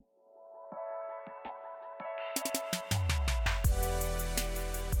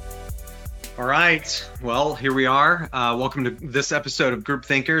All right. Well, here we are. Welcome to this episode of Group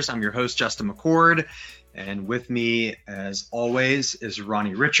Thinkers. I'm your host, Justin McCord. And with me, as always, is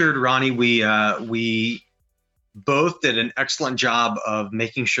Ronnie Richard. Ronnie, we both did an excellent job of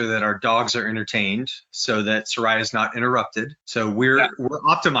making sure that our dogs are entertained so that Soraya is not interrupted. So we're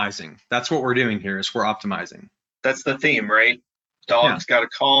optimizing. That's what we're doing here is we're optimizing. That's the theme, right? Dog's got a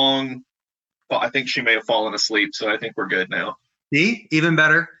Kong. Well, I think she may have fallen asleep, so I think we're good now. See, even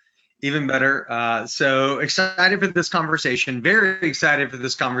better. Even better. So excited for this conversation. Very excited for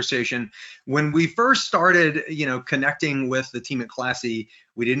this conversation. When we first started, connecting with the team at Classy,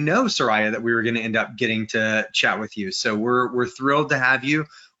 we didn't know, Soraya, that we were going to end up getting to chat with you. So we're thrilled to have you.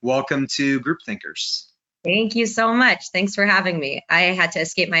 Welcome to Group Thinkers. Thank you so much. Thanks for having me. I had to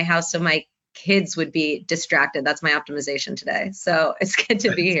escape my house so my kids would be distracted. That's my optimization today. So it's good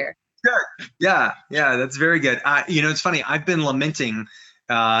to be here. Good. Yeah, that's very good. It's funny. I've been lamenting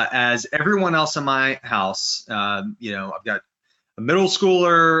as everyone else in my house. I've got a middle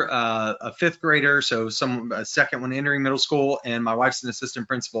schooler, a fifth grader, so a second one entering middle school, and my wife's an assistant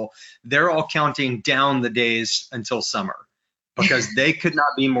principal. They're all counting down the days until summer because they could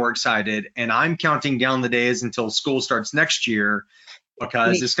not be more excited. And I'm counting down the days until school starts next year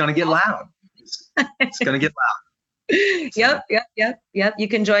because it's going to get loud. It's going to get loud. Yep. You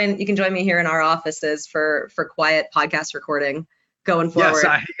can join me here in our offices for quiet podcast recording going forward.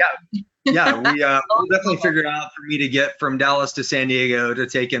 Yes, we'll definitely figure out for me to get from Dallas to San Diego to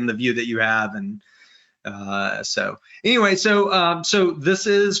take in the view that you have. And so this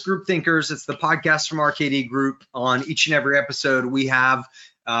is Group Thinkers. It's the podcast from RKD Group. On each and every episode, we have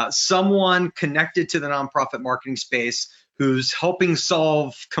someone connected to the nonprofit marketing space who's helping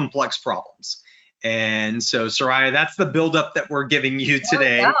solve complex problems. And so, Soraya, that's the buildup that we're giving you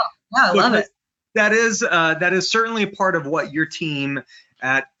today. Yeah, I love it. That is certainly a part of what your team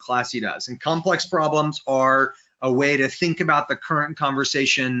at Classy does. And complex problems are a way to think about the current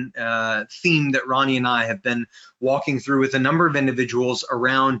conversation theme that Ronnie and I have been walking through with a number of individuals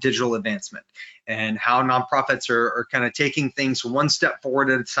around digital advancement and how nonprofits are kind of taking things one step forward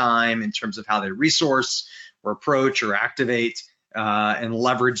at a time in terms of how they resource or approach or activate and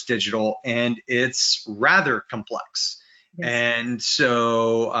leverage digital. And it's rather complex. Yes. And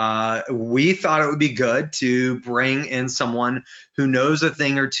so we thought it would be good to bring in someone who knows a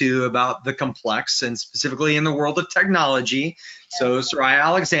thing or two about the complex and specifically in the world of technology. Yes. So Soraya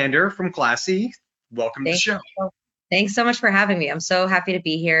Alexander from Classy, welcome to the show. Thanks so much for having me. I'm so happy to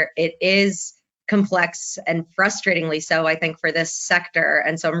be here. It is complex and frustratingly so, I think, for this sector.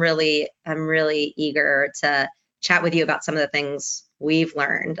 And so I'm really eager to chat with you about some of the things we've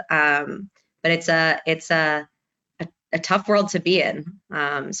learned. But it's a tough world to be in.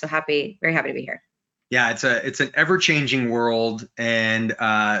 So very happy to be here. Yeah, it's an ever-changing world, and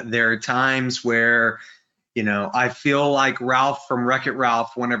there are times where, I feel like Ralph from Wreck-It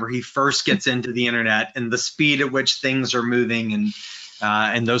Ralph whenever he first gets into the internet and the speed at which things are moving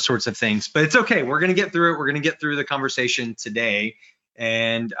and those sorts of things. But it's okay. We're going to get through it. We're going to get through the conversation today.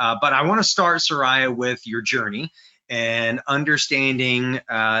 And but I want to start, Soraya, with your journey and understanding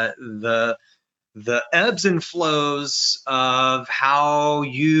the ebbs and flows of how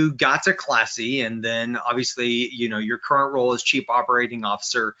you got to Classy, and then obviously, your current role as Chief Operating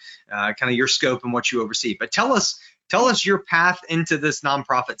Officer, kind of your scope and what you oversee. But tell us your path into this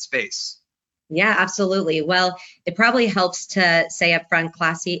nonprofit space. Yeah, absolutely. Well, it probably helps to say up front,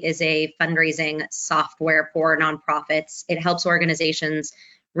 Classy is a fundraising software for nonprofits. It helps organizations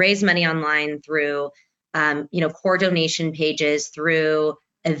raise money online through, core donation pages, through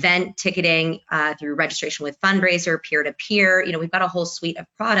event ticketing, through registration with fundraiser, peer-to-peer. We've got a whole suite of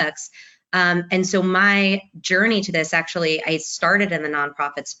products. And so my journey to this, actually, I started in the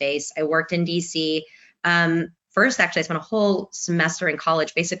nonprofit space. I worked in DC. First, actually, I spent a whole semester in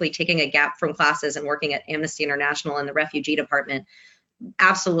college basically taking a gap from classes and working at Amnesty International in the refugee department.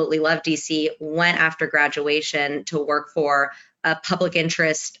 Absolutely loved DC. Went after graduation to work for a public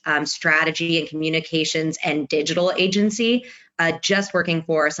interest strategy and communications and digital agency, just working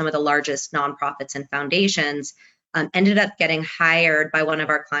for some of the largest nonprofits and foundations. Ended up getting hired by one of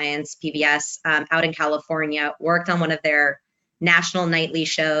our clients, PBS, out in California, worked on one of their national nightly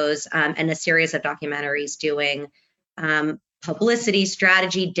shows and a series of documentaries doing publicity,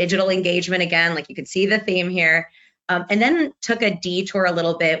 strategy, digital engagement. Again, like you can see the theme here. And then took a detour a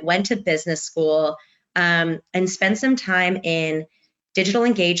little bit, went to business school and spent some time in digital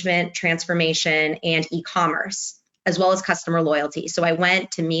engagement, transformation, and e-commerce, as well as customer loyalty. So I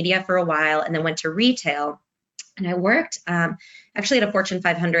went to media for a while and then went to retail. And I worked actually at a Fortune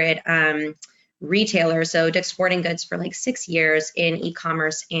 500 retailer, so Dick's Sporting Goods for like 6 years in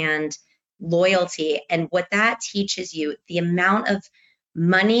e-commerce and loyalty. And what that teaches you, the amount of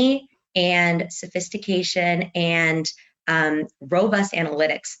money and sophistication and robust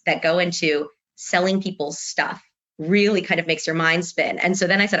analytics that go into selling people's stuff really kind of makes your mind spin. And so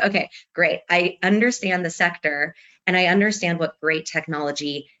then I said, okay, great. I understand the sector and I understand what great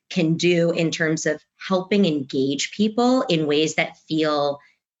technology can do in terms of helping engage people in ways that feel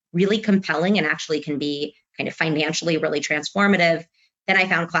really compelling and actually can be kind of financially really transformative. Then I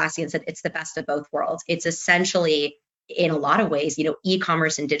found Classy and said, it's the best of both worlds. It's essentially, in a lot of ways,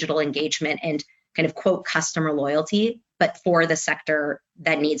 e-commerce and digital engagement and kind of quote customer loyalty, but for the sector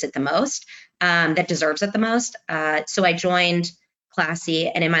that needs it the most, that deserves it the most. So I joined Classy,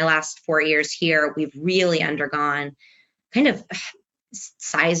 and in my last 4 years here, we've really undergone kind of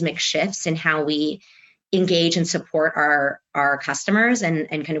seismic shifts in how we engage and support our customers and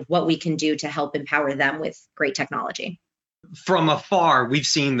kind of what we can do to help empower them with great technology. From afar, we've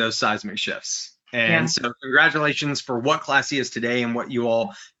seen those seismic shifts. And so congratulations for what Classy is today and what you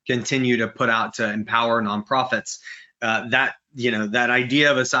all continue to put out to empower nonprofits. That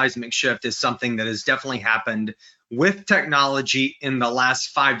idea of a seismic shift is something that has definitely happened with technology in the last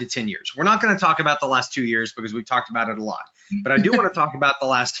 5 to 10 years. We're not going to talk about the last 2 years because we've talked about it a lot, but I do want to talk about the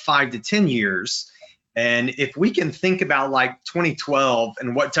last 5 to 10 years. And if we can think about like 2012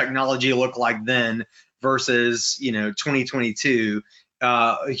 and what technology looked like then versus 2022,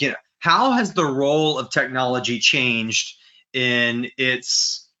 how has the role of technology changed in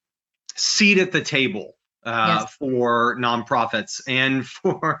its seat at the table for nonprofits and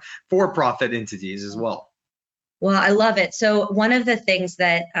for-profit entities as well? Well, I love it. So one of the things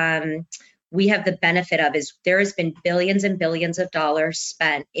that we have the benefit of is there has been billions and billions of dollars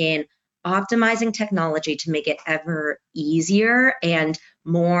spent in optimizing technology to make it ever easier and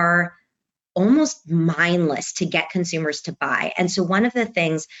more almost mindless to get consumers to buy. And so one of the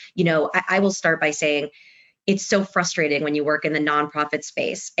things, I will start by saying it's so frustrating when you work in the nonprofit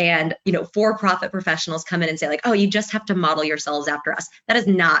space and, for-profit professionals come in and say like, oh, you just have to model yourselves after us. That is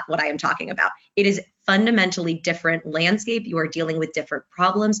not what I am talking about. It is fundamentally different landscape. You are dealing with different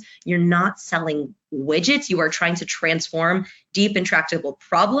problems. You're not selling widgets. You are trying to transform deep, intractable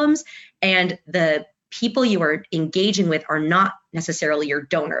problems. And the people you are engaging with are not necessarily your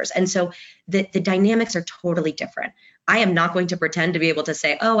donors. And so the dynamics are totally different. I am not going to pretend to be able to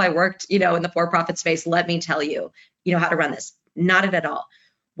say, oh, I worked, in the for-profit space. Let me tell you, how to run this. Not at all.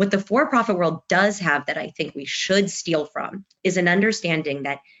 What the for-profit world does have that I think we should steal from is an understanding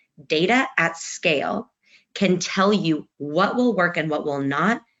that data at scale can tell you what will work and what will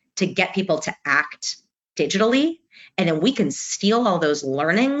not to get people to act digitally. And then we can steal all those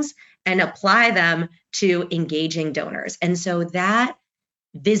learnings and apply them to engaging donors. And so that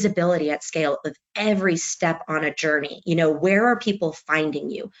visibility at scale of every step on a journey, where are people finding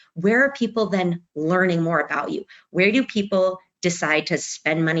you? Where are people then learning more about you? Where do people decide to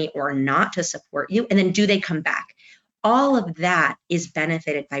spend money or not to support you? And then do they come back? All of that is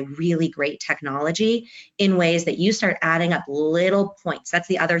benefited by really great technology in ways that you start adding up little points. That's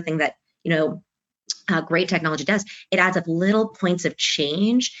the other thing that, great technology does. It adds up little points of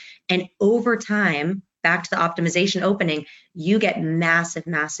change. And over time, back to the optimization opening, you get massive,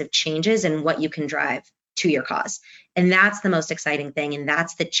 massive changes in what you can drive to your cause. And that's the most exciting thing. And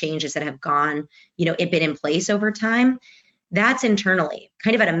that's the changes that have gone, been in place over time. That's internally.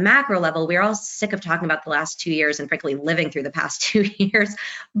 Kind of at a macro level, we're all sick of talking about the last 2 years and frankly living through the past 2 years.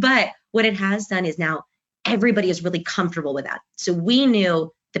 But what it has done is now everybody is really comfortable with that. So we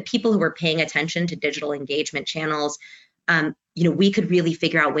knew the people who were paying attention to digital engagement channels, we could really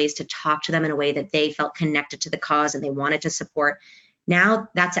figure out ways to talk to them in a way that they felt connected to the cause and they wanted to support. Now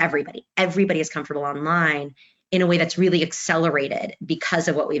that's everybody. Everybody is comfortable online in a way that's really accelerated because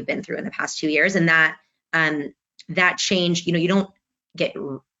of what we've been through in the past 2 years. And that change, you don't get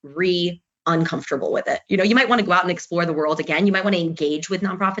uncomfortable with it. You might want to go out and explore the world again. You might want to engage with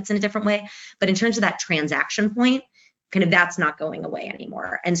nonprofits in a different way. But in terms of that transaction point, kind of that's not going away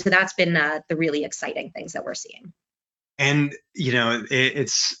anymore. And so that's been the really exciting things that we're seeing. And,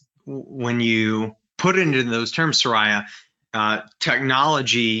 it's when you put it into those terms, Soraya,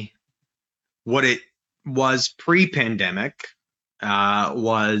 technology, what it was pre-pandemic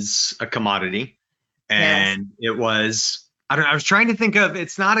was a commodity. And It was, I was trying to think of,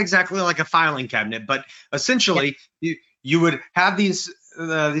 it's not exactly like a filing cabinet, but essentially you would have these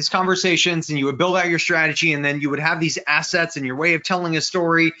conversations and you would build out your strategy, and then you would have these assets and your way of telling a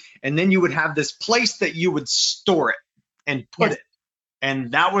story, and then you would have this place that you would store it and put it.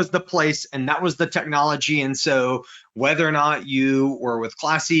 And that was the place and that was the technology. And so whether or not you were with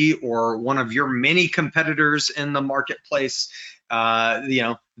Classy or one of your many competitors in the marketplace,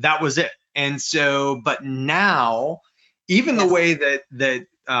 that was it. And so, but now, even the way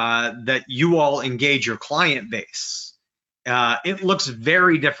that you all engage your client base, it looks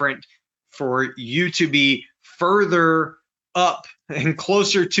very different for you to be further up and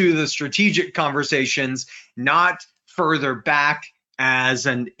closer to the strategic conversations, not further back as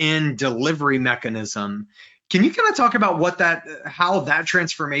an end delivery mechanism. Can you kind of talk about how that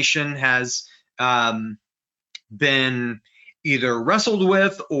transformation has been either wrestled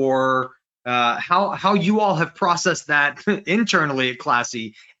with, or how you all have processed that internally at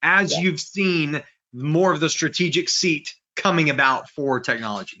Classy as you've seen more of the strategic seat coming about for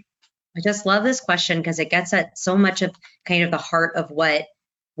technology? I just love this question because it gets at so much of kind of the heart of what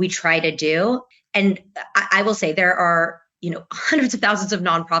we try to do. And I will say there are, hundreds of thousands of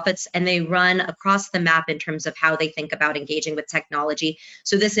nonprofits, and they run across the map in terms of how they think about engaging with technology.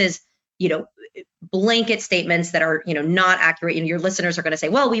 So this is, blanket statements that are, not accurate. And your listeners are going to say,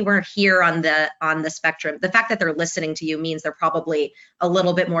 well, we weren't here on the spectrum. The fact that they're listening to you means they're probably a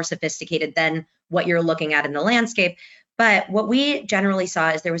little bit more sophisticated than what you're looking at in the landscape. But what we generally saw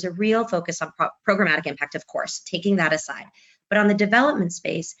is there was a real focus on programmatic impact, of course, taking that aside. But on the development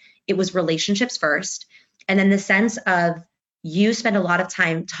space, it was relationships first. And then the sense of you spend a lot of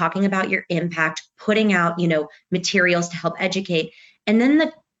time talking about your impact, putting out, materials to help educate. And then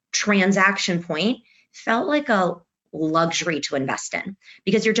the transaction point felt like a luxury to invest in,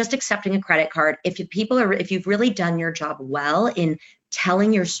 because you're just accepting a credit card. If you've really done your job well in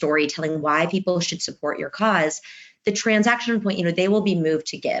telling your story, telling why people should support your cause, the transaction point, they will be moved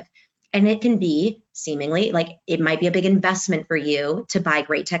to give. And it can be seemingly like it might be a big investment for you to buy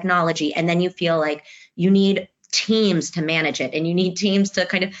great technology. And then you feel like you need teams to manage it, and you need teams to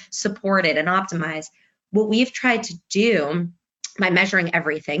kind of support it and optimize. What we've tried to do by measuring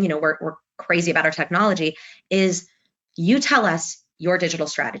everything, we're crazy about our technology, is you tell us your digital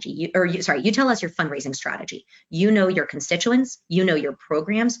strategy, you tell us your fundraising strategy. You know your constituents, you know your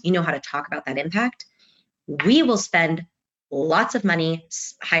programs, you know how to talk about that impact. We will spend lots of money,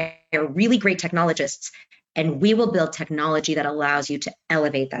 hire really great technologists, and we will build technology that allows you to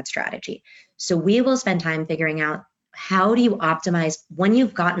elevate that strategy. So we will spend time figuring out, how do you optimize when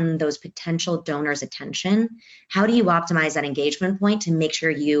you've gotten those potential donors' attention? How do you optimize that engagement point to make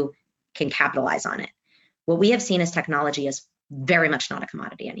sure you can capitalize on it? What we have seen is technology is very much not a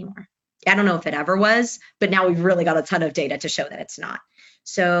commodity anymore. I don't know if it ever was, but now we've really got a ton of data to show that it's not.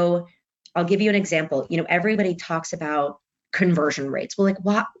 So I'll give you an example. Everybody talks about conversion rates. Well,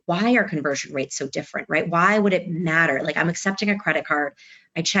 like, why are conversion rates so different, right? Why would it matter? Like, I'm accepting a credit card,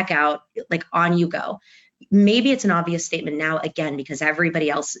 I check out, like, on you go. Maybe it's an obvious statement now, again, because everybody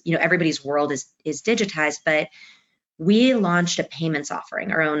else, everybody's world is digitized, but we launched a payments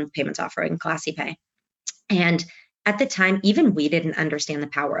offering, our own payments offering, Classy Pay. And at the time, even we didn't understand the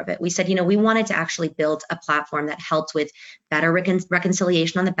power of it. We said, we wanted to actually build a platform that helped with better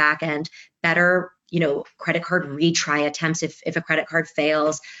reconciliation on the back end, better, credit card retry attempts if a credit card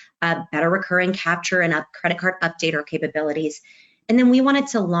fails, better recurring capture and credit card updater capabilities. And then we wanted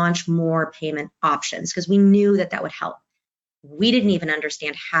to launch more payment options because we knew that would help. We didn't even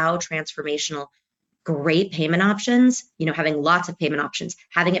understand how transformational great payment options, having lots of payment options,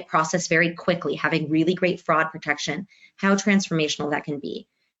 having it processed very quickly, having really great fraud protection, how transformational that can be.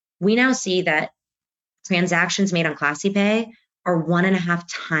 We now see that transactions made on Classy Pay are 1.5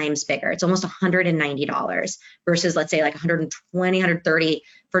 times bigger. It's almost $190 versus, let's say, like $120, $130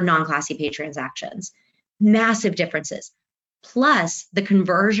 for non-Classy Pay transactions. Massive differences. Plus the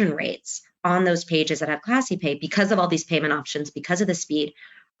conversion rates on those pages that have Classy Pay, because of all these payment options, because of the speed,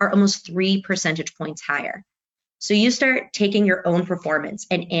 are almost 3 percentage points higher. So you start taking your own performance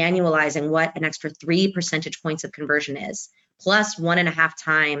and annualizing what an extra 3 percentage points of conversion is, plus 1.5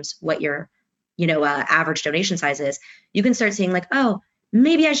 times what your average donation size is. You can start seeing like, oh,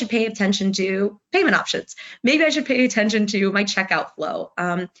 maybe I should pay attention to payment options. Maybe I should pay attention to my checkout flow.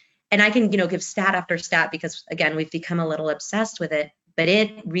 And I can, give stat after stat because, again, we've become a little obsessed with it, but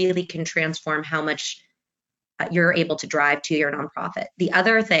it really can transform how much you're able to drive to your nonprofit. The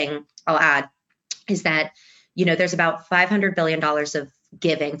other thing I'll add is that, there's about $500 billion of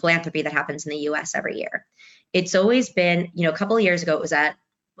giving, philanthropy that happens in the US every year. It's always been, a couple of years ago, it was at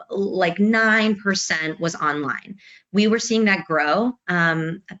like 9% was online. We were seeing that grow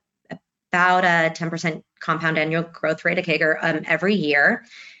about a 10% compound annual growth rate, a CAGR, every year.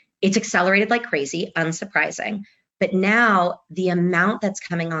 It's accelerated like crazy, unsurprising. But now the amount that's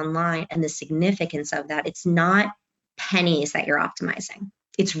coming online and the significance of that, it's not pennies that you're optimizing.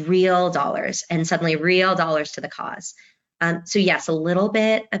 It's real dollars, and suddenly real dollars to the cause. So yes, a little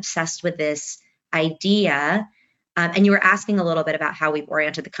bit obsessed with this idea. And you were asking a little bit about how we've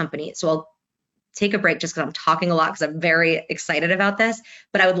oriented the company. So I'll take a break just because I'm talking a lot because I'm very excited about this,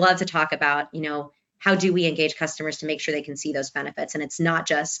 but I would love to talk about, how do we engage customers to make sure they can see those benefits? And it's not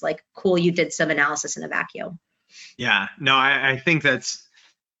just like, cool, you did some analysis in a vacuum. Yeah, no, I think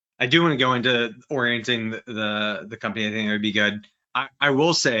I do want to go into orienting the company. I think it would be good. I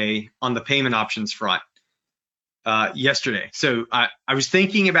will say on the payment options front, yesterday. So I was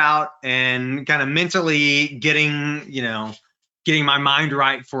thinking about and kind of mentally getting my mind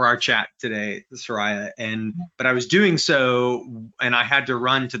right for our chat today, Soraya. But I was doing so, and I had to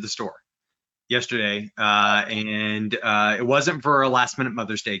run to the store yesterday, and it wasn't for a last minute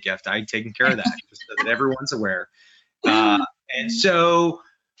Mother's Day gift. I'd taken care of that, just so that everyone's aware. And so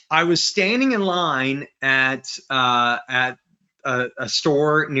I was standing in line at a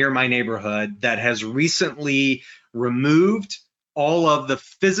store near my neighborhood that has recently removed all of the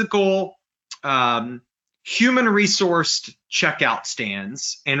physical human resourced checkout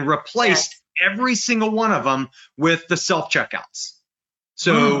stands and replaced every single one of them with the self-checkouts.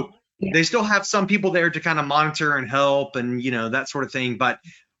 So they still have some people there to kind of monitor and help and that sort of thing, but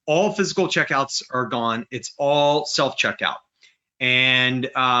all physical checkouts are gone. It's all self-checkout. And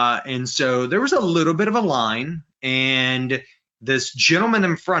so there was a little bit of a line, and this gentleman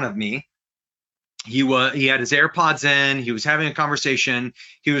in front of me, he had his AirPods in, he was having a conversation,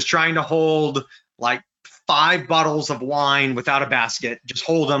 he was trying to hold like 5 bottles of wine without a basket, just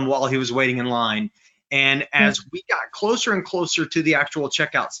hold them while he was waiting in line. And as we got closer and closer to the actual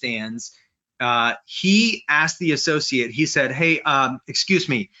checkout stands, he asked the associate, he said, "Hey, excuse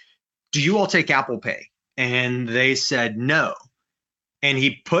me, do you all take Apple Pay?" And they said no. And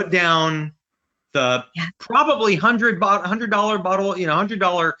he put down the probably $100 bottle,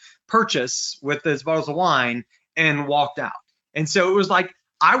 $100 purchase with those bottles of wine and walked out. And so it was like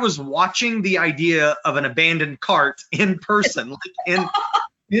I was watching the idea of an abandoned cart in person, like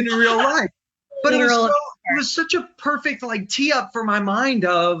in real life. But it was such a perfect like tee up for my mind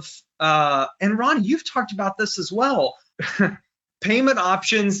of and Ronnie, you've talked about this as well. Payment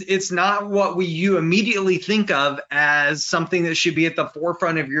options, it's not what you immediately think of as something that should be at the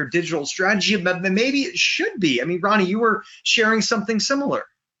forefront of your digital strategy, but maybe it should be. I mean, Ronnie, you were sharing something similar.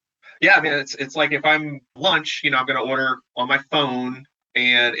 Yeah, I mean, it's like if I'm lunch, I'm going to order on my phone,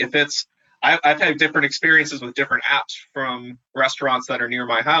 and if I've had different experiences with different apps from restaurants that are near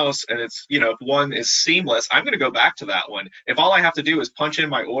my house, and it's, if one is seamless, I'm going to go back to that one. If all I have to do is punch in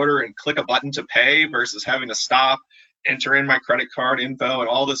my order and click a button to pay versus having to stop, enter in my credit card info and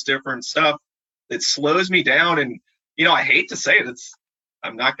all this different stuff, it slows me down. And I hate to say it,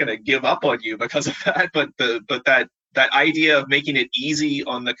 I'm not going to give up on you because of that, but that idea of making it easy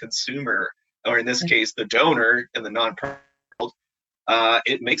on the consumer, or in this case the donor in the nonprofit world,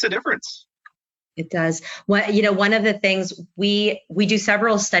 it makes a difference. It does. One of the things we do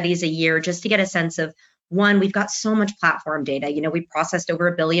several studies a year just to get a sense of, one, we've got so much platform data. We processed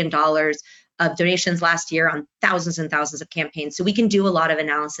over $1 billion of donations last year on thousands and thousands of campaigns. So we can do a lot of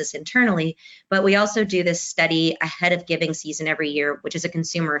analysis internally, but we also do this study ahead of giving season every year, which is a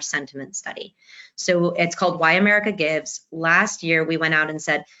consumer sentiment study. So it's called Why America Gives. Last year, we went out and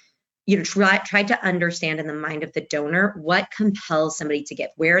said, tried to understand in the mind of the donor, what compels somebody to give?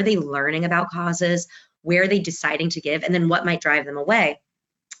 Where are they learning about causes? Where are they deciding to give? And then what might drive them away?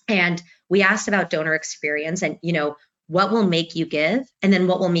 And we asked about donor experience and, what will make you give? And then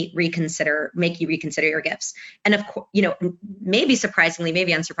what will make you reconsider your gifts? And of course, maybe surprisingly,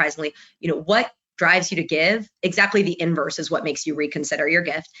 maybe unsurprisingly, what drives you to give? Exactly the inverse is what makes you reconsider your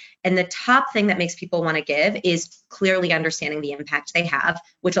gift. And the top thing that makes people want to give is clearly understanding the impact they have,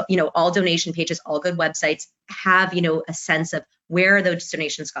 which, all donation pages, all good websites have, a sense of where are those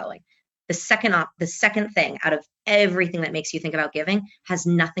donations going. The second thing out of everything that makes you think about giving has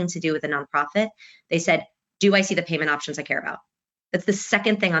nothing to do with a nonprofit. They said, do I see the payment options I care about? That's the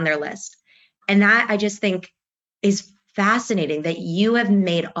second thing on their list. And that I just think is fascinating, that you have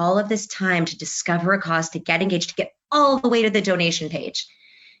made all of this time to discover a cause, to get engaged, to get all the way to the donation page.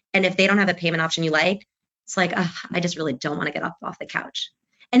 And if they don't have a payment option you like, it's like, I just really don't want to get up off the couch.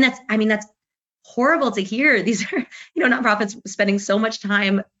 And that's horrible to hear. These are, nonprofits spending so much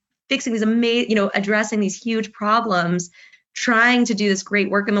time fixing these amazing, addressing these huge problems, trying to do this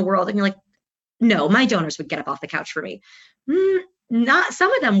great work in the world. And you're like, no, my donors would get up off the couch for me. Not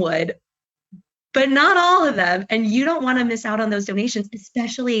some of them would, but not all of them. And you don't want to miss out on those donations,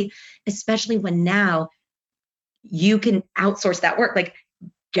 especially when now you can outsource that work. Like,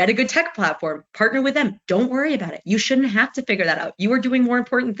 get a good tech platform, partner with them. Don't worry about it. You shouldn't have to figure that out. You are doing more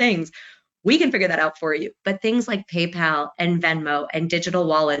important things. We can figure that out for you. But things like PayPal and Venmo and digital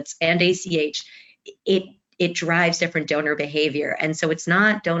wallets and ACH, it it drives different donor behavior. And so it's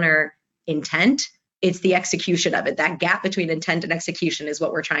not donor intent, it's the execution of it. That gap between intent and execution is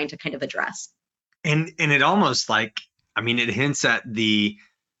what we're trying to kind of address. And it almost like, I mean, it hints at the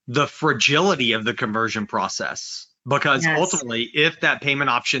fragility of the conversion process, because ultimately, if that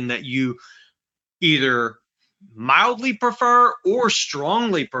payment option that you either mildly prefer or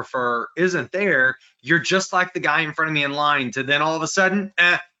strongly prefer isn't there, you're just like the guy in front of me in line to then all of a sudden,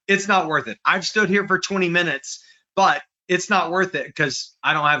 it's not worth it. I've stood here for 20 minutes, but it's not worth it because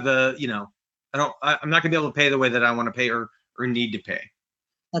I don't have the, I'm not gonna be able to pay the way that I want to pay or need to pay.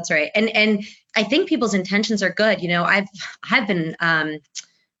 That's right. And I think people's intentions are good. I've been,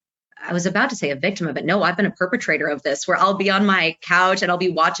 I was about to say a victim of it. No, I've been a perpetrator of this, where I'll be on my couch and I'll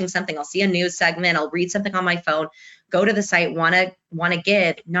be watching something. I'll see a news segment. I'll read something on my phone, go to the site, want to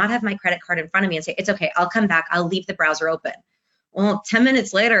give, not have my credit card in front of me and say, it's okay, I'll come back. I'll leave the browser open. Well, 10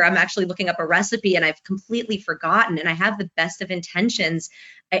 minutes later, I'm actually looking up a recipe and I've completely forgotten, and I have the best of intentions.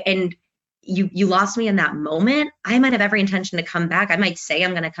 And you lost me in that moment. I might have every intention to come back. I might say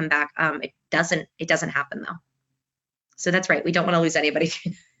I'm going to come back. It doesn't happen though. So that's right. We don't want to lose anybody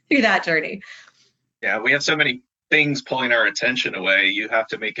through that journey. Yeah, we have so many things pulling our attention away. You have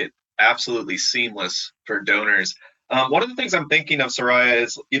to make it absolutely seamless for donors. One of the things I'm thinking of, Soraya,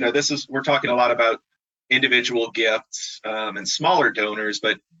 is, we're talking a lot about individual gifts and smaller donors,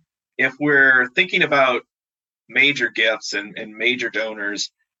 but if we're thinking about major gifts and major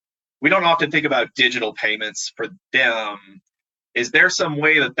donors, we don't often think about digital payments for them. Is there some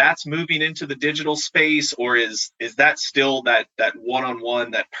way that that's moving into the digital space, or is that still that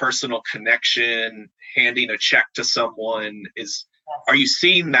one-on-one, that personal connection, handing a check to someone? Are you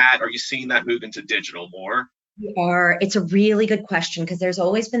seeing that? Are you seeing that move into digital more? We are. It's a really good question, because there's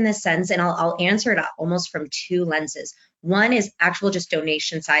always been this sense, and I'll answer it almost from two lenses. One is actual just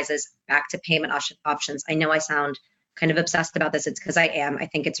donation sizes back to payment options. I know I sound kind of obsessed about this. It's because I am. I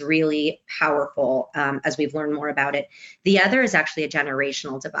think it's really powerful as we've learned more about it. The other is actually a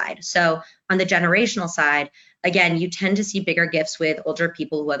generational divide. So on the generational side, again, you tend to see bigger gifts with older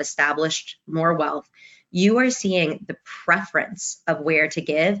people who have established more wealth. You are seeing the preference of where to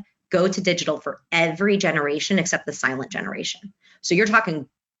give go to digital for every generation except the silent generation. So you're talking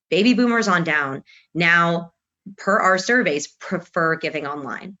baby boomers on down now, per our surveys, prefer giving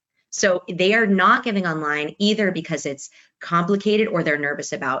online. So they are not giving online either because it's complicated, or they're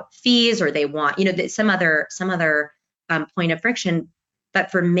nervous about fees, or they want, some other point of friction.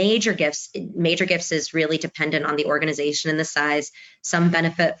 But for major gifts is really dependent on the organization and the size. Some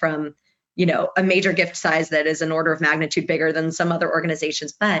benefit from, a major gift size that is an order of magnitude bigger than some other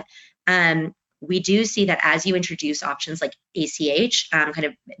organizations. But we do see that as you introduce options like ACH, kind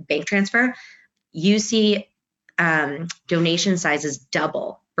of bank transfer, you see donation sizes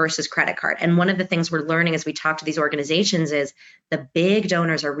double versus credit card. And one of the things we're learning as we talk to these organizations is the big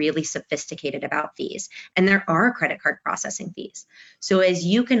donors are really sophisticated about fees, and there are credit card processing fees. So as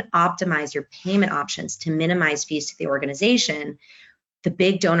you can optimize your payment options to minimize fees to the organization, the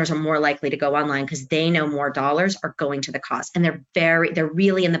big donors are more likely to go online because they know more dollars are going to the cause, and they're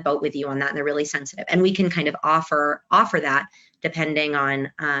really in the boat with you on that, and they're really sensitive. And we can kind of offer that depending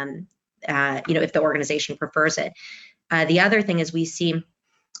on if the organization prefers it. The other thing is we see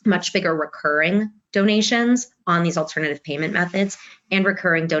much bigger recurring donations on these alternative payment methods, and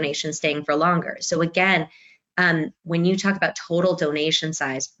recurring donations staying for longer. So again, when you talk about total donation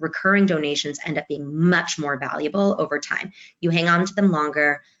size, recurring donations end up being much more valuable over time. You hang on to them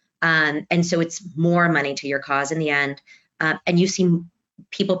longer, and so it's more money to your cause in the end. And you see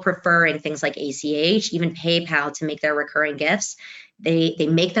people preferring things like ACH, even PayPal, to make their recurring gifts. They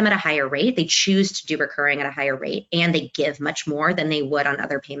make them at a higher rate. They choose to do recurring at a higher rate, and they give much more than they would on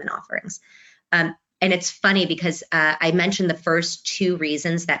other payment offerings. And it's funny because I mentioned the first two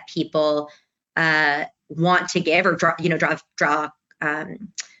reasons that people want to give or draw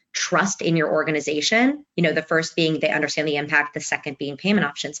trust in your organization. The first being they understand the impact. The second being payment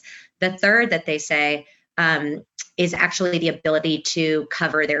options. The third that they say is actually the ability to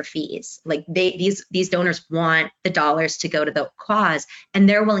cover their fees. Like these donors want the dollars to go to the cause, and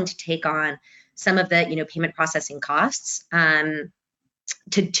they're willing to take on some of the payment processing costs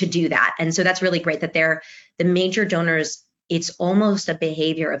to do that. And so that's really great that they're the major donors. It's almost a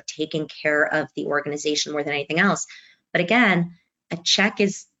behavior of taking care of the organization more than anything else. But again, a check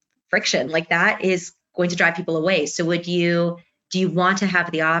is friction. Like that is going to drive people away. So do you want to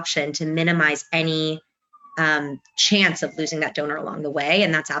have the option to minimize any chance of losing that donor along the way?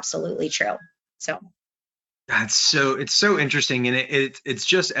 And that's absolutely true. So it's so interesting, and it's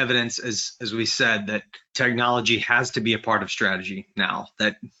just evidence, as we said, that technology has to be a part of strategy now.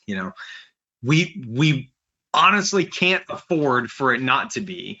 That we honestly can't afford for it not to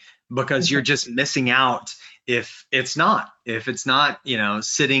be, because you're just missing out if it's not,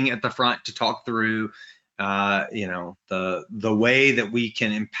 sitting at the front to talk through, the way that we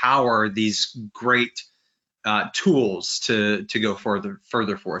can empower these great tools to go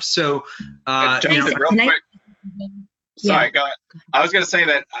further for us. So, Jonathan, real quick. Sorry, Yeah. go ahead. I was going to say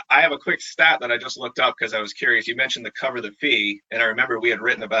that I have a quick stat that I just looked up because I was curious. You mentioned the cover the fee, and I remember we had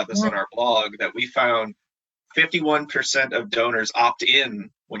written about this on our blog, that we found 51% of donors opt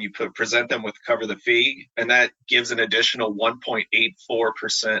in when you present them with cover the fee, and that gives an additional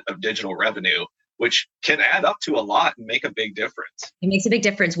 1.84% of digital revenue, which can add up to a lot and make a big difference. It makes a big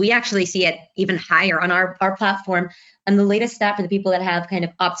difference. We actually see it even higher on our platform. And the latest stat for the people that have kind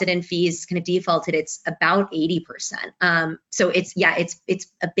of opted in fees, kind of defaulted, it's about 80%. So it's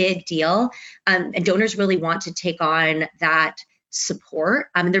a big deal. And donors really want to take on that support.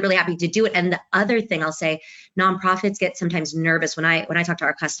 And they're really happy to do it. And the other thing I'll say, nonprofits get sometimes nervous when I talk to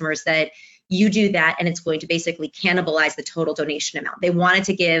our customers that you do that and it's going to basically cannibalize the total donation amount. They wanted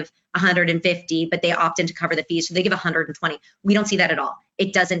to give 150, but they opt in to cover the fees, so they give 120. We don't see that at all.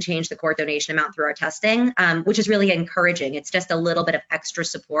 It doesn't change the core donation amount through our testing, which is really encouraging. It's just a little bit of extra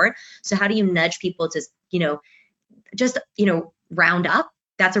support. So how do you nudge people to, just round up?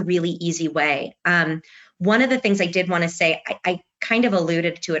 That's a really easy way. One of the things I did want to say, I kind of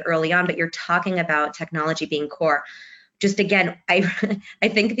alluded to it early on, but you're talking about technology being core. Just again, I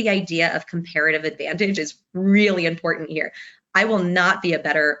think the idea of comparative advantage is really important here. I will not be a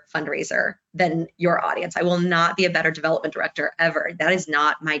better fundraiser than your audience. I will not be a better development director ever. That is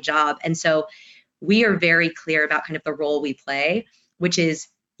not my job. And so we are very clear about kind of the role we play, which is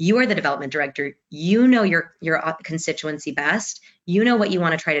you are the development director. You know your constituency best. You know what you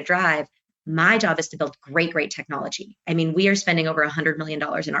want to try to drive. My job is to build great technology. I mean, we are spending over $100 million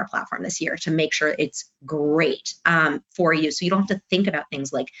in our platform this year to make sure it's great for you. So you don't have to think about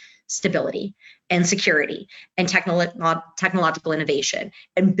things like stability and security and technological innovation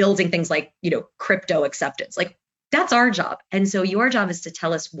and building things like, crypto acceptance. Like, that's our job. And so your job is to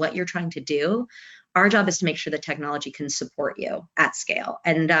tell us what you're trying to do. Our job is to make sure the technology can support you at scale.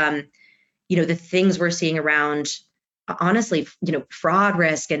 And, the things we're seeing around, honestly, fraud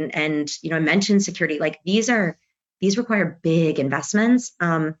risk and I mentioned security, like these require big investments.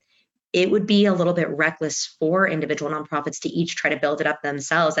 It would be a little bit reckless for individual nonprofits to each try to build it up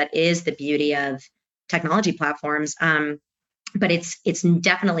themselves. That is the beauty of technology platforms. But it's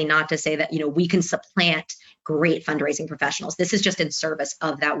definitely not to say that, we can supplant great fundraising professionals. This is just in service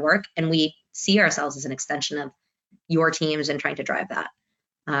of that work. And we see ourselves as an extension of your teams and trying to drive that.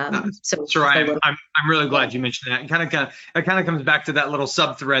 So Soraya, I'm really glad you mentioned that. It kind of comes back to that little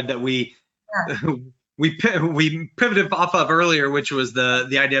sub thread that we pivoted off of earlier, which was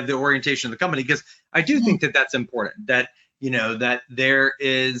the idea of the orientation of the company, because I do think that that's important. That that there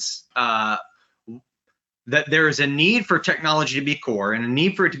is a need for technology to be core and a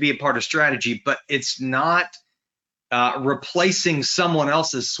need for it to be a part of strategy, but it's not replacing someone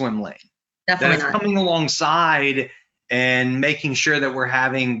else's swim lane. Definitely that it's coming alongside and making sure that we're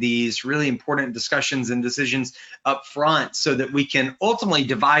having these really important discussions and decisions up front so that we can ultimately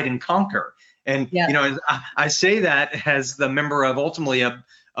divide and conquer. And, I say that as the member of ultimately a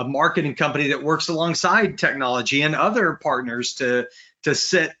marketing company that works alongside technology and other partners to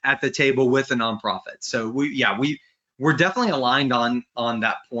sit at the table with a nonprofit. So we're definitely aligned on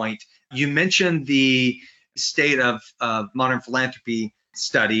that point. You mentioned the State of Modern Philanthropy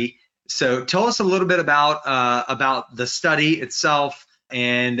study. So tell us a little bit about the study itself,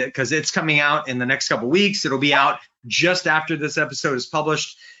 and because it's coming out in the next couple of weeks. It'll be out just after this episode is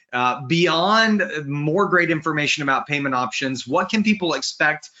published. Beyond more great information about payment options, what can people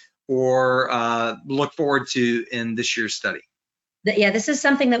expect or look forward to in this year's study? This is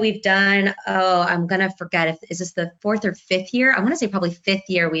something that we've done. I'm going to forget. Is this the 4th or 5th year? I want to say probably 5th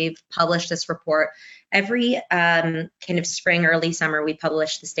year we've published this report. Every kind of spring, early summer, we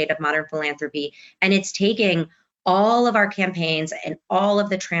publish the State of Modern Philanthropy, and it's taking all of our campaigns and all of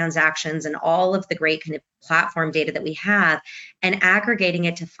the transactions and all of the great kind of platform data that we have and aggregating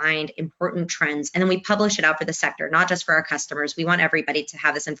it to find important trends. And then we publish it out for the sector, not just for our customers. We want everybody to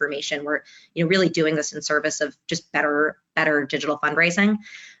have this information. We're really doing this in service of just better digital fundraising.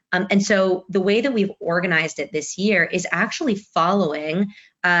 And so the way that we've organized it this year is actually following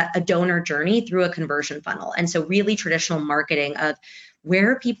a donor journey through a conversion funnel. And so really traditional marketing of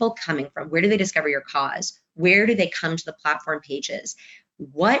where are people coming from? Where do they discover your cause? Where do they come to the platform pages?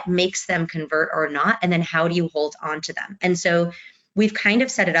 What makes them convert or not? And then how do you hold on to them? And so we've kind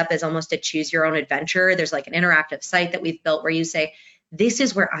of set it up as almost a choose your own adventure. There's like an interactive site that we've built where you say, this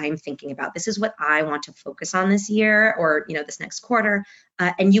is where I'm thinking about, this is what I want to focus on this year, or, this next quarter.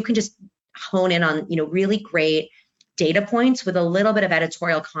 And you can just hone in on, really great data points with a little bit of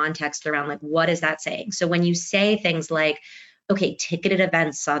editorial context around, like, what is that saying? So when you say things like, okay, ticketed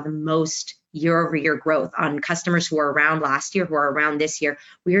events saw the most year-over-year growth on customers who were around last year, who are around this year,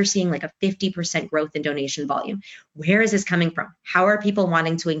 we are seeing like a 50% growth in donation volume. Where is this coming from? How are people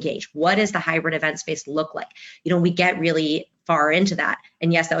wanting to engage? What does the hybrid event space look like? We get really far into that.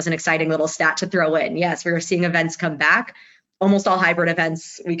 And yes, that was an exciting little stat to throw in. Yes, we were seeing events come back, almost all hybrid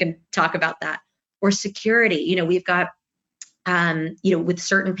events. We can talk about that. Or security, we've got, with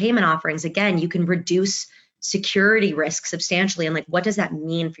certain payment offerings, again, you can reduce security risk substantially. And like, what does that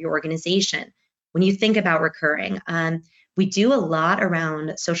mean for your organization? When you think about recurring, we do a lot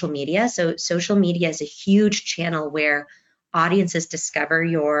around social media. So social media is a huge channel where audiences discover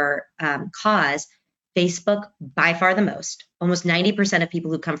your cause. Facebook, by far the most. Almost 90% of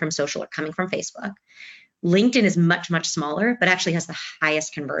people who come from social are coming from Facebook. LinkedIn is much, much smaller, but actually has the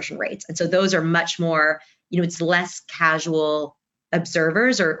highest conversion rates. And so those are much more, it's less casual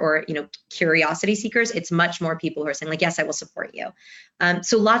observers or curiosity seekers. It's much more people who are saying like, yes, I will support you.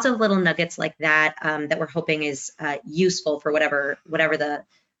 So lots of little nuggets like that that we're hoping is useful for whatever the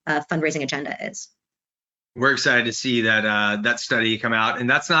fundraising agenda is. We're excited to see that study come out, and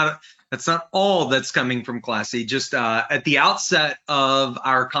that's not all that's coming from Classy. Just at the outset of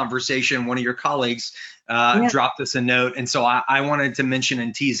our conversation, one of your colleagues dropped us a note, and so I wanted to mention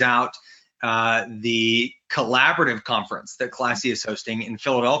and tease out the collaborative conference that Classy is hosting in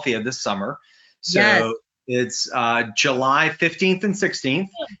Philadelphia this summer. So it's July 15th and 16th.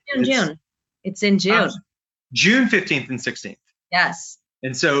 June. It's in June. June 15th and 16th. Yes.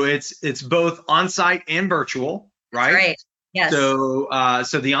 And so it's both on-site and virtual, right? Right. Yes. So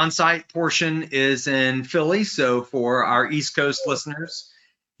the on-site portion is in Philly. So for our East Coast listeners,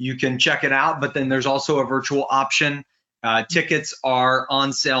 you can check it out. But then there's also a virtual option. Tickets are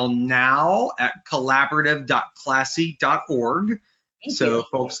on sale now at collaborative.classy.org. So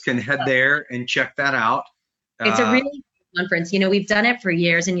folks can head there and check that out. It's a really good conference. We've done it for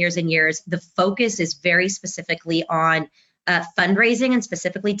years and years and years. The focus is very specifically on fundraising, and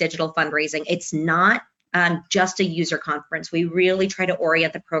specifically digital fundraising. It's not just a user conference. We really try to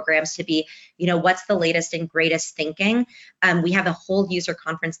orient the programs to be, what's the latest and greatest thinking. We have a whole user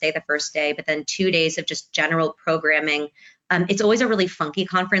conference day the first day, but then 2 days of just general programming. It's always a really funky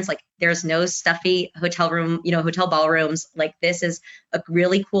conference. Like, there's no stuffy hotel room, hotel ballrooms. Like, this is a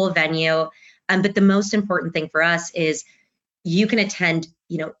really cool venue. But the most important thing for us is you can attend,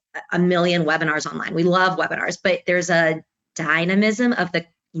 a million webinars online. We love webinars, but there's a dynamism of the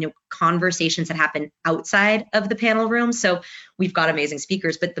conversations that happen outside of the panel room. So we've got amazing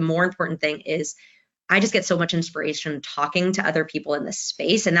speakers, but the more important thing is I just get so much inspiration talking to other people in this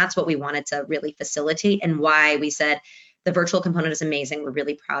space. And that's what we wanted to really facilitate, and why we said the virtual component is amazing. We're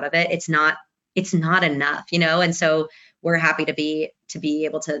really proud of it. It's not enough, and so we're happy to be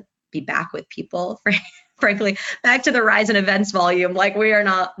able to be back with people, frankly, back to the rise in events volume. Like, we are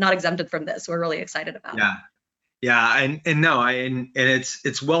not exempted from this. We're really excited about it. Yeah, and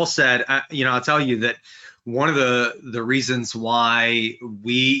it's well said. I'll tell you that one of the reasons why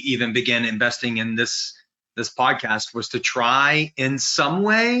we even began investing in this podcast was to try in some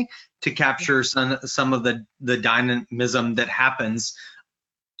way to capture some of the dynamism that happens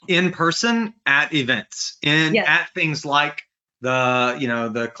in person at events, at things like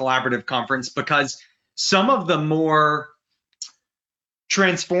the collaborative conference, because some of the more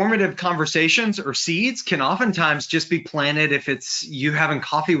transformative conversations or seeds can oftentimes just be planted if it's you having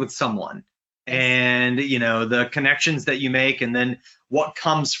coffee with someone, and the connections that you make, and then what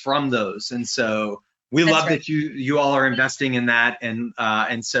comes from those. And so we love that you all are investing in that, and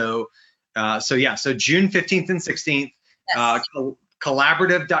so June 15th and 16th,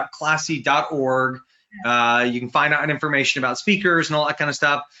 collaborative.classy.org. You can find out information about speakers and all that kind of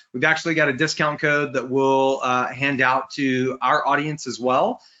stuff. We've actually got a discount code that we'll hand out to our audience as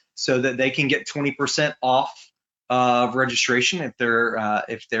well, so that they can get 20% off of registration if they're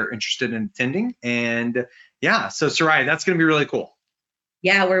interested in attending. And so Soraya, that's going to be really cool.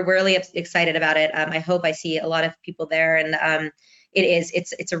 Yeah, we're really excited about it. I hope I see a lot of people there, and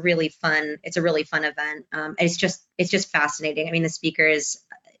it's a really fun event. It's just fascinating. I mean, the speakers,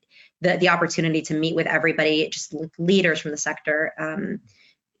 the opportunity to meet with everybody, just leaders from the sector,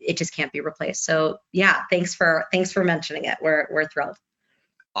 it just can't be replaced. So yeah, thanks for mentioning it. We're thrilled.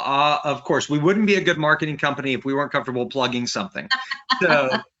 Of course, we wouldn't be a good marketing company if we weren't comfortable plugging something.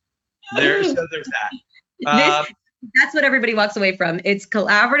 So there's that. That's what everybody walks away from. It's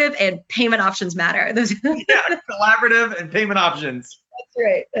collaborative and payment options matter. Yeah, collaborative and payment options. That's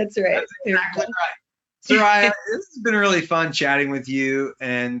right. That's right. That's exactly right. Soraya, this has been really fun chatting with you,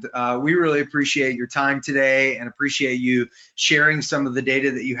 and we really appreciate your time today and appreciate you sharing some of the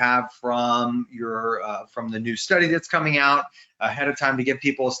data that you have from your from the new study that's coming out ahead of time to give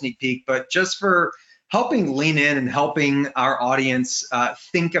people a sneak peek, but just for helping lean in and helping our audience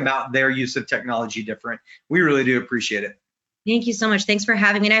think about their use of technology different. We really do appreciate it. Thank you so much. Thanks for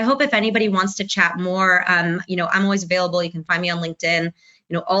having me. And I hope if anybody wants to chat more, I'm always available. You can find me on LinkedIn,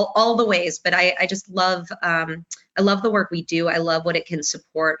 all the ways. But I just love, I love the work we do. I love what it can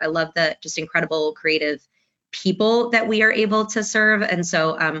support. I love the just incredible creative people that we are able to serve. And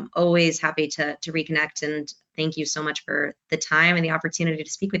so I'm always happy to reconnect. And thank you so much for the time and the opportunity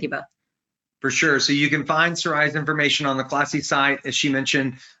to speak with you both. For sure. So you can find Soraya's information on the Classy site, as she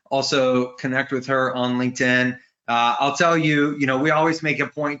mentioned. Also connect with her on LinkedIn. I'll tell you, we always make a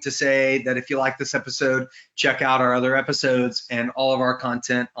point to say that if you like this episode, check out our other episodes and all of our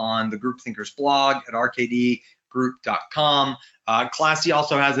content on the Group Thinkers blog at rkdgroup.com. Classy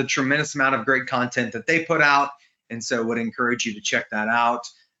also has a tremendous amount of great content that they put out, and so would encourage you to check that out.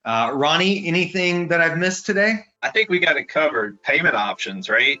 Ronnie, anything that I've missed today? I think we got it covered. Payment options,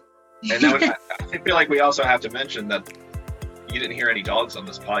 right? And then I feel like we also have to mention that you didn't hear any dogs on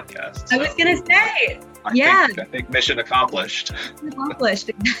this podcast. So I was going to say, I think mission accomplished. Accomplished.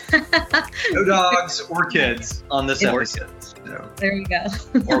 No dogs or kids on this episode. So. There you go.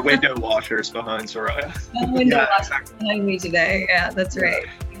 Or window washers behind Soraya. Window washers behind me today. Yeah, that's right.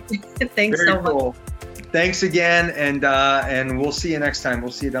 Thanks Very so cool. much. Thanks again, and we'll see you next time.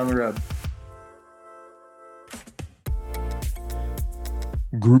 We'll see you down the road.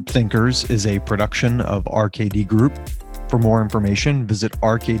 Group Thinkers is a production of RKD Group. For more information, visit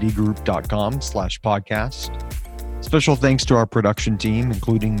rkdgroup.com/podcast. Special thanks to our production team,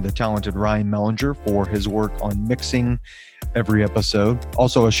 including the talented Ryan Mellinger for his work on mixing every episode.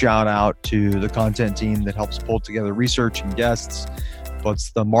 Also a shout out to the content team that helps pull together research and guests,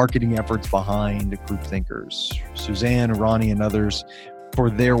 plus the marketing efforts behind Group Thinkers. Suzanne, Ronnie, and others for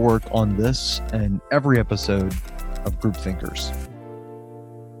their work on this and every episode of Group Thinkers.